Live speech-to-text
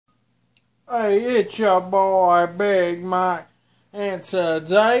Hey, it's your boy Big Mac, and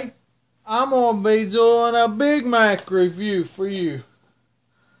today I'm gonna be doing a Big Mac review for you.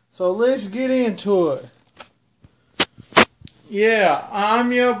 So let's get into it. Yeah,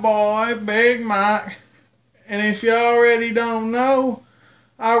 I'm your boy Big Mac, and if you already don't know,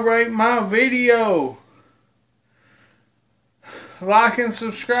 I rate my video. Like and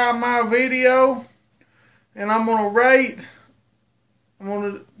subscribe my video, and I'm gonna rate. I'm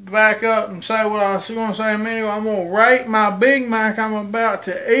going to back up and say what I was going to say a minute ago. I'm going to rate my Big Mac I'm about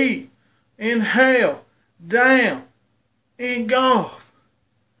to eat. Inhale, down, engulf.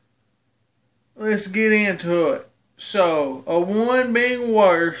 Let's get into it. So, a 1 being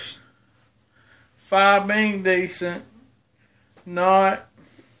worst, 5 being decent, not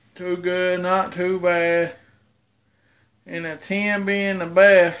too good, not too bad, and a 10 being the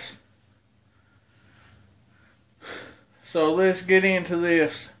best. So let's get into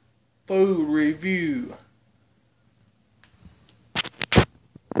this food review.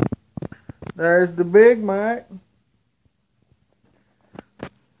 There's the Big Mac.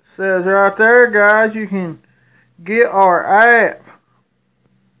 Says right there, guys, you can get our app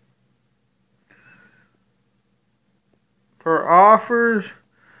for offers,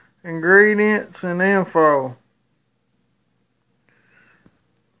 ingredients, and info.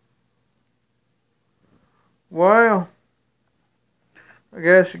 Well, I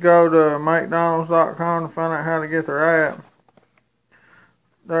guess you go to mcdonalds.com to find out how to get their app.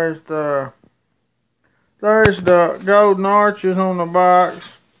 There's the golden arches on the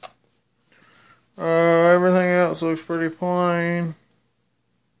box. Everything else looks pretty plain.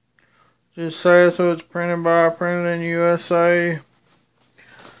 Just says so it's printed in USA.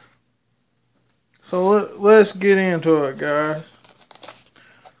 So let's get into it, guys.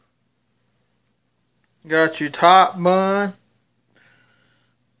 Got your top bun.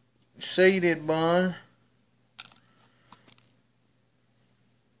 Seeded bun.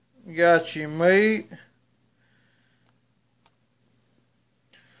 You got your meat.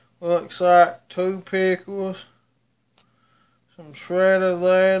 Looks like 2 pickles, some shredded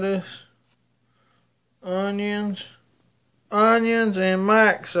lettuce, onions, and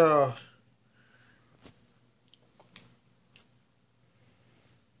mac sauce.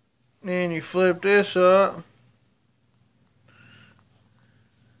 Then you flip this up.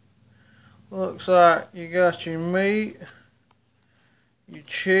 Looks like you got your meat, your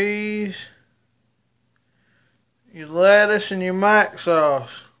cheese, your lettuce, and your mac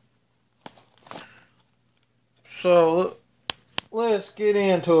sauce. So let's get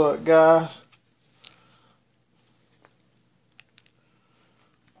into it, guys.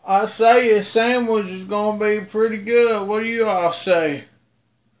 I say your sandwich is going to be pretty good. What do you all say?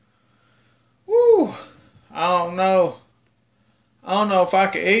 Woo! I don't know. I don't know if I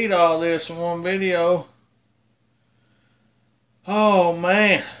could eat all this in one video. Oh,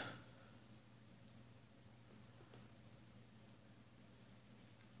 man.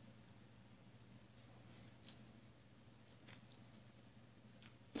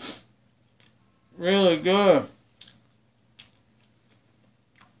 Really good.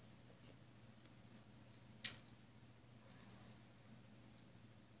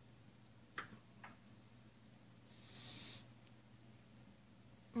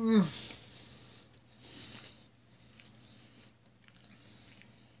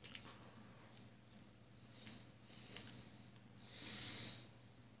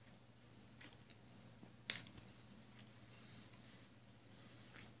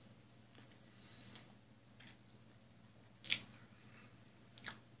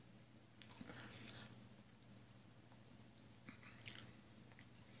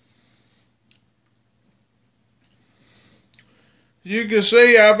 As you can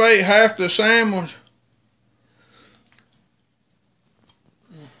see, I've ate half the sandwich.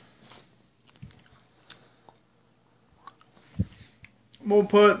 We'll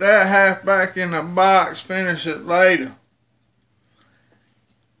put that half back in the box, finish it later.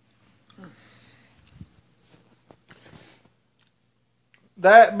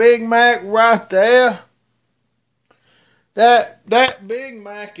 That Big Mac right there, that Big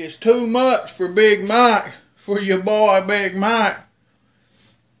Mac is too much for Big Mac, for your boy Big Mac.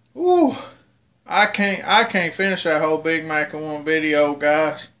 Ooh, I can't finish that whole Big Mac in one video,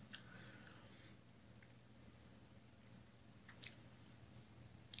 guys.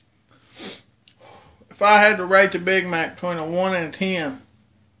 If I had to rate the Big Mac between a 1 and a 10,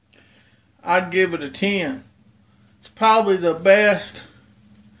 I'd give it a 10. It's probably the best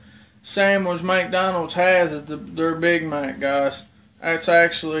sandwich McDonald's has is their Big Mac, guys. That's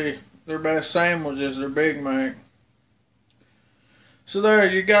actually their best sandwich is their Big Mac. So there,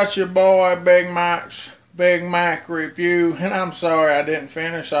 you got your boy Big Mac review. And I'm sorry I didn't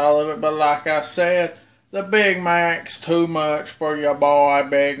finish all of it, but like I said, the Big Mac's too much for your boy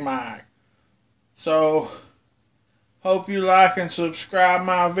Big Mac. So, hope you like and subscribe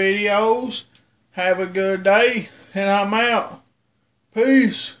my videos. Have a good day, and I'm out.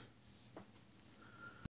 Peace.